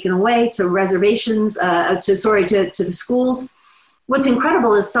were taken away to reservations, to the schools, what's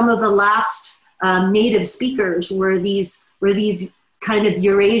incredible is some of the last native speakers were these kind of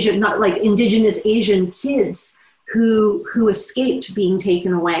Eurasian, not like Indigenous Asian kids who escaped being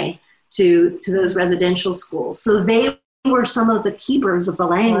taken away to those residential schools. So they were some of the keepers of the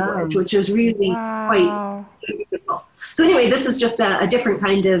language, which is really quite beautiful. So anyway, this is just a different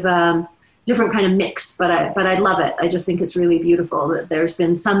kind of mix, but I love it. I just think it's really beautiful that there's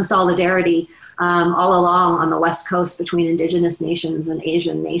been some solidarity all along on the West Coast between Indigenous nations and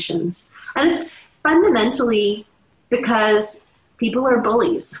Asian nations. And it's fundamentally because people are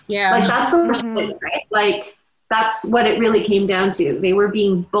bullies. Yeah. Like that's the worst thing, right? Like that's what it really came down to. They were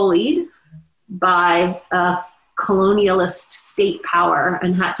being bullied by a colonialist state power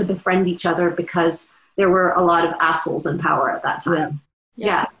and had to befriend each other because there were a lot of assholes in power at that time.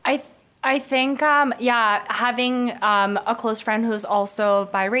 Yeah. I think, having a close friend who's also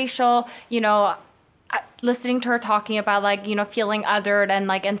biracial, listening to her talking about feeling othered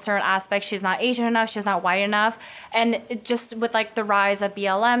and in certain aspects, she's not Asian enough, she's not white enough. And it just with the rise of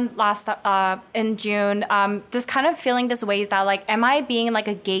BLM last in June, just kind of feeling this ways that am I being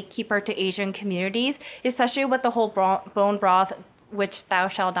a gatekeeper to Asian communities, especially with the whole bone broth, which thou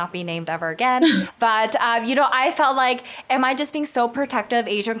shalt not be named ever again. But, I felt am I just being so protective of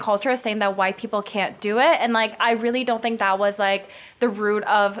Asian culture, saying that white people can't do it? And I really don't think that was the root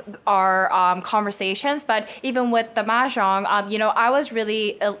of our conversations. But even with the Mahjong, I was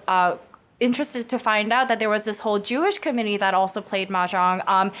really interested to find out that there was this whole Jewish community that also played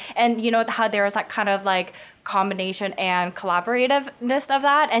Mahjong. And how there was that kind of combination and collaborativeness of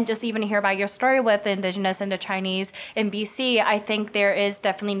that. And just even hear about your story with the Indigenous and the Chinese in BC, I think there is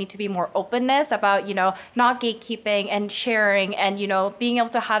definitely need to be more openness about, not gatekeeping and sharing and, being able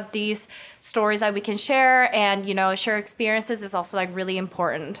to have these stories that we can share and, share experiences is also really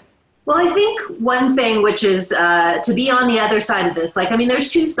important. Well, I think one thing, which is to be on the other side of this, there's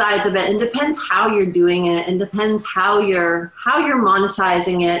two sides of it, and it depends how you're doing it, and depends how you're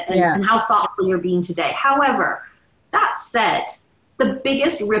monetizing it, and how thoughtful you're being today. However, that said, the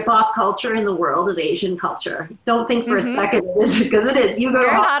biggest ripoff culture in the world is Asian culture. Don't think for a second it is, because it is. You go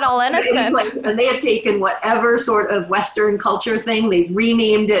We're not all innocent. Place, and they have taken whatever sort of Western culture thing, they've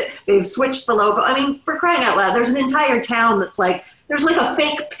renamed it, they've switched the logo. For crying out loud, there's an entire town that's there's a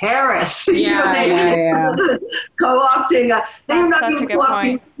fake Paris. Co-opting. They're not even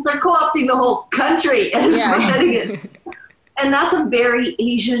co-opting. They're co-opting the whole country and forgetting it. And that's a very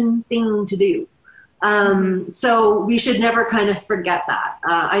Asian thing to do. So we should never kind of forget that.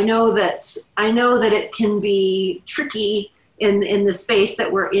 I know that it can be tricky in the space that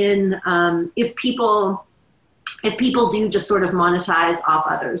we're in if people do just sort of monetize off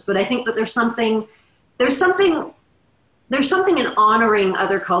others. But I think that there's something in honoring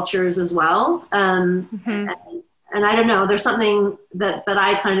other cultures as well. And I don't know, there's something that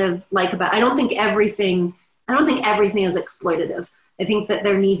I kind of like about, I don't think everything is exploitative. I think that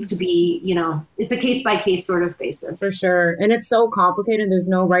there needs to be, it's a case by case sort of basis. For sure. And it's so complicated. There's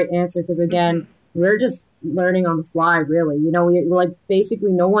no right answer. Because again, we're just learning on the fly, really. We're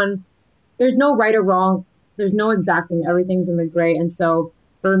basically there's no right or wrong. There's no exact thing. Everything's in the gray. And so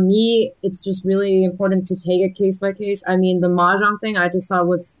for me, it's just really important to take it case by case. The Mahjong thing I just saw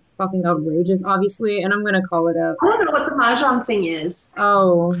was fucking outrageous, obviously, and I'm going to call it out. I don't know what the Mahjong thing is.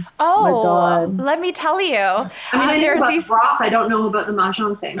 Oh my God. Let me tell you. I know about the broth. I don't know about the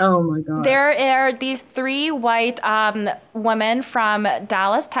Mahjong thing. Oh my God. There are these three white women from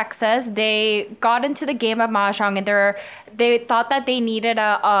Dallas, Texas. They got into the game of Mahjong, and they thought that they needed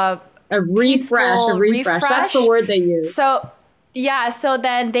a refresh. That's the word they use. So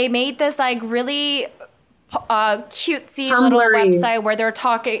then they made this really cutesy Tumblr-y. little website where they're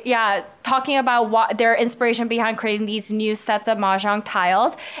talking about what their inspiration behind creating these new sets of mahjong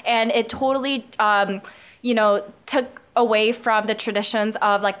tiles, and it totally took away from the traditions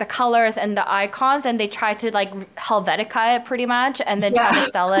of like the colors and the icons, and they tried to like Helvetica it pretty much, and then try to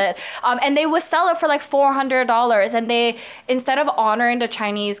sell it. And they would sell it for like $400. And they, instead of honoring the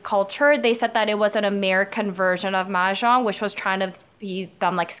Chinese culture, they said that it was an American version of mahjong, which was trying to be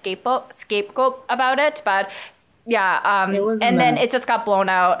them like scapegoat about it. But and then it just got blown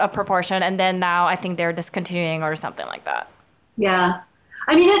out of proportion, and then now I think they're discontinuing or something like that. Yeah,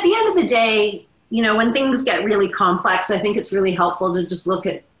 I mean, at the end of the day, when things get really complex, I think it's really helpful to just look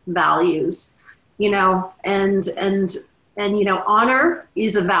at values, and honor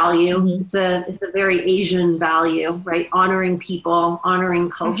is a value. Mm-hmm. It's a very Asian value, right? Honoring people, honoring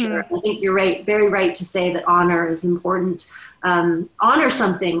culture. Mm-hmm. I think you're right, very right to say that honor is important. Honor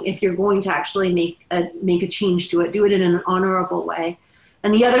something if you're going to actually make a change to it. Do it in an honorable way.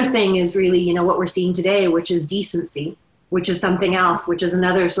 And the other thing is really, what we're seeing today, which is decency, which is something else, which is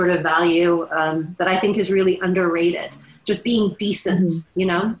another sort of value that I think is really underrated. Just being decent,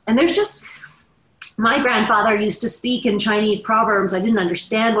 mm-hmm. And there's just, my grandfather used to speak in Chinese proverbs. I didn't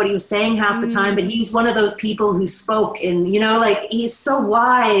understand what he was saying half the time, but he's one of those people who spoke in, he's so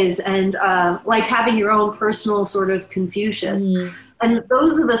wise and like having your own personal sort of Confucius. Mm-hmm. And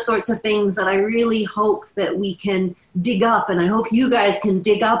those are the sorts of things that I really hope that we can dig up. And I hope you guys can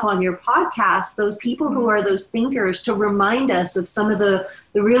dig up on your podcast, those people who are those thinkers, to remind us of some of the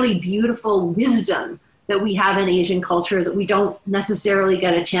really beautiful wisdom that we have in Asian culture that we don't necessarily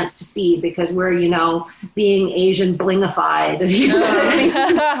get a chance to see because we're, being Asian blingified.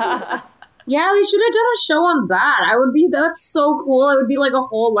 Yeah, they should have done a show on that. That's so cool. It would be like a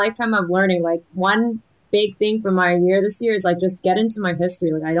whole lifetime of learning. Like one big thing for my year this year is like just get into my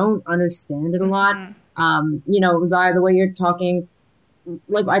history. Like I don't understand it a lot. Ziya, the way you're talking,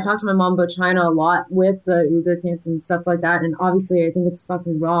 like I talk to my mom about China a lot with the Uyghur camps and stuff like that. And obviously I think it's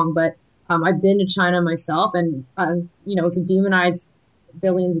fucking wrong, but I've been to China myself, and to demonize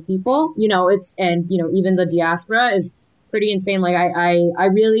billions of people, even the diaspora is pretty insane. Like I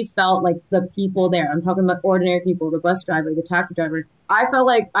really felt like the people there, I'm talking about ordinary people, the bus driver, the taxi driver, I felt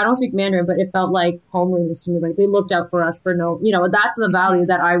like, I don't speak Mandarin, but it felt like homeliness to me. Like they looked out for us for that's the value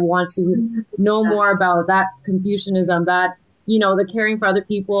that I want to know more about, that Confucianism, that, the caring for other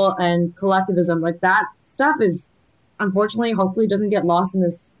people and collectivism, like that stuff is, unfortunately, hopefully doesn't get lost in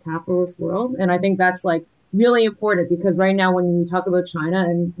this capitalist world. And I think that's like really important because right now when we talk about China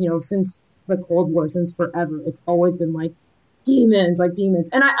and, since the Cold War, since forever, it's always been like demons.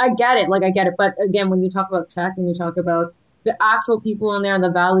 And I get it. But again, when you talk about tech, when you talk about the actual people in there and the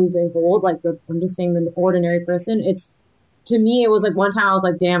values they hold, I'm just saying the ordinary person, to me, it was like one time I was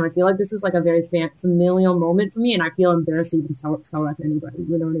like, damn, I feel like this is like a very familial moment for me. And I feel embarrassed to even sell that to anybody.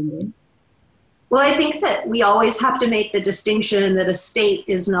 You know what I mean? Well, I think that we always have to make the distinction that a state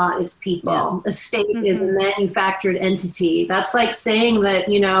is not its people. Yeah. A state is a manufactured entity. That's like saying that,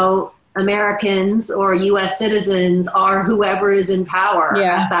 Americans or U.S. citizens are whoever is in power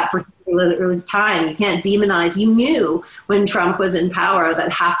at that particular time. You can't demonize. You knew when Trump was in power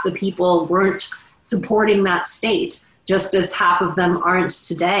that half the people weren't supporting that state, just as half of them aren't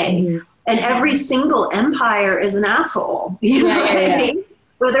today. Mm-hmm. And every single empire is an asshole. You know what I mean?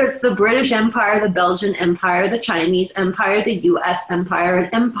 Whether it's the British Empire, the Belgian Empire, the Chinese Empire, the U.S. Empire, an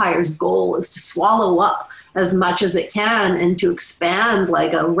empire's goal is to swallow up as much as it can and to expand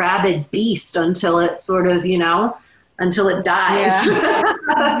like a rabid beast until it sort of, until it dies.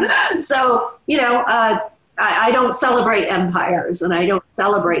 Yeah. So, I don't celebrate empires and I don't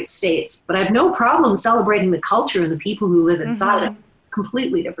celebrate states, but I have no problem celebrating the culture and the people who live inside it. It's a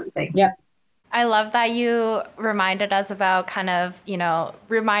completely different thing. Yep. I love that you reminded us about kind of,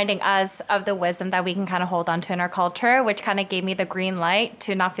 reminding us of the wisdom that we can kind of hold on to in our culture, which kind of gave me the green light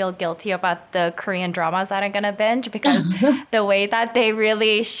to not feel guilty about the Korean dramas that I'm going to binge, because the way that they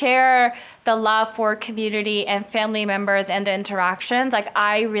really share the love for community and family members and the interactions, like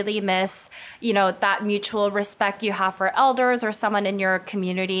I really miss, that mutual respect you have for elders or someone in your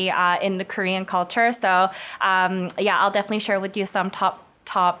community in the Korean culture. So I'll definitely share with you some top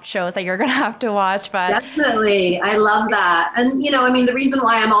shows that you're going to have to watch. But definitely. I love that. And, the reason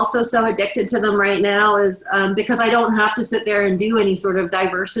why I'm also so addicted to them right now is because I don't have to sit there and do any sort of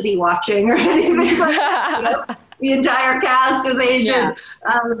diversity watching or anything. The entire cast is Asian. Yeah.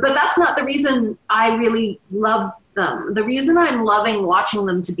 But that's not the reason I really love them. The reason I'm loving watching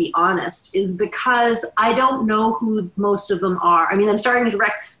them, to be honest, is because I don't know who most of them are. I mean, I'm starting to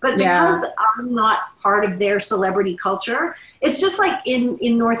but because I'm not part of their celebrity culture, it's just like in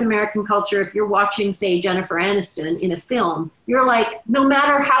North American culture, if you're watching, say, Jennifer Aniston in a film, you're like, no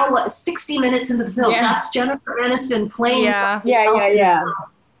matter how 60 minutes into the film, that's Jennifer Aniston playing something else in the film.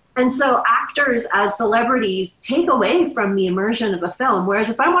 And so actors as celebrities take away from the immersion of a film. Whereas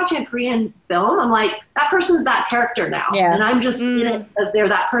if I'm watching a Korean film, I'm like, that person's that character now. Yeah. And I'm just in it as they're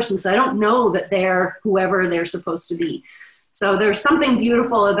that person. So I don't know that they're whoever they're supposed to be. So there's something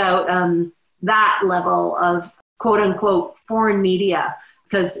beautiful about that level of quote unquote foreign media,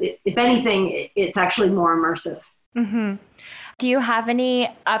 because if anything, it's actually more immersive. Mm-hmm. Do you have any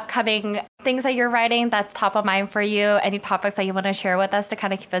upcoming things that you're writing that's top of mind for you? Any topics that you want to share with us to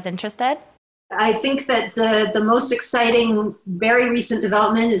kind of keep us interested? I think that the most exciting, very recent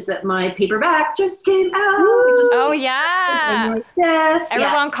development is that my paperback just came out.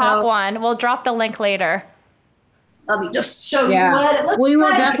 Everyone caught one. We'll drop the link later. Let me just show you what it looks like. We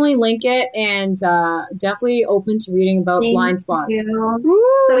will definitely link it, and definitely open to reading about blind spots. So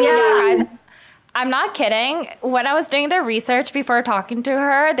guys, I'm not kidding. When I was doing the research before talking to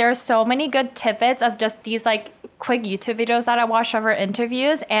her, there's so many good tidbits of just these like quick YouTube videos that I watched of her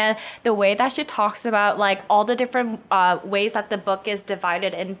interviews, and the way that she talks about like all the different ways that the book is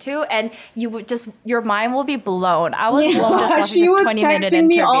divided into, and you would just, your mind will be blown. I was blown just watching this 20-minute interview.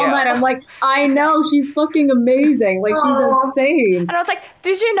 Me all night. I'm like, I know, she's fucking amazing. Like she's insane. And I was like,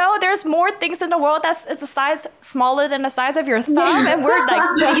 did you know there's more things in the world that's the size smaller than the size of your thumb, and we're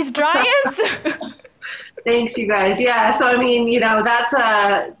like these giants? Thanks, you guys. Yeah, so I mean, you know, that's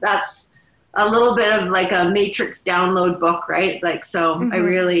a little bit of like a Matrix download book, right? Like, so I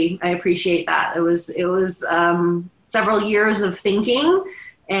appreciate that. It was several years of thinking,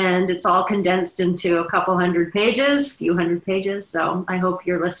 and it's all condensed into a few hundred pages. So I hope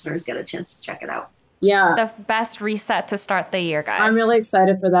your listeners get a chance to check it out. Yeah. The best reset to start the year, guys. I'm really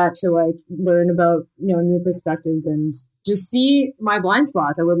excited for that, to like learn about, you know, new perspectives and just see my blind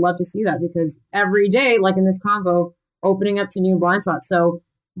spots. I would love to see that, because every day, like in this convo, opening up to new blind spots. So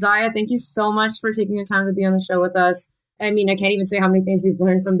Ziya, thank you so much for taking the time to be on the show with us. I mean, I can't even say how many things we've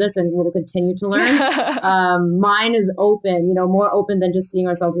learned from this, and we'll continue to learn. Mine is open, you know, more open than just seeing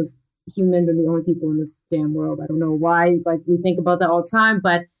ourselves as humans and the only people in this damn world. I don't know why, like, we think about that all the time,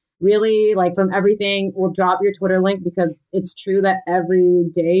 but really, like, from everything, we'll drop your Twitter link, because it's true that every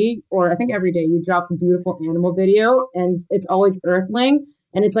day, or I think every day, you drop a beautiful animal video, and it's always Earthling.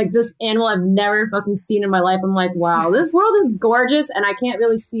 And it's like this animal I've never fucking seen in my life. I'm like, wow, this world is gorgeous, and I can't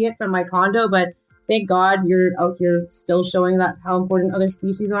really see it from my condo, but thank God you're out here still showing that how important other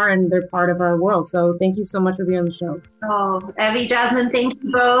species are, and they're part of our world. So thank you so much for being on the show. Oh, Evie, Jasmine, thank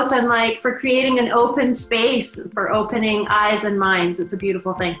you both, and like for creating an open space, for opening eyes and minds. It's a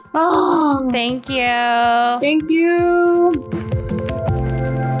beautiful thing. Oh, thank you. Thank you.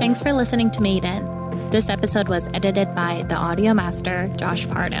 Thanks for listening to Made In. This episode was edited by the audio master, Josh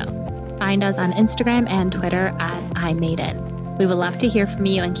Pardo. Find us on Instagram and Twitter at iMadeIn. We would love to hear from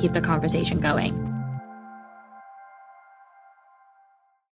you and keep the conversation going.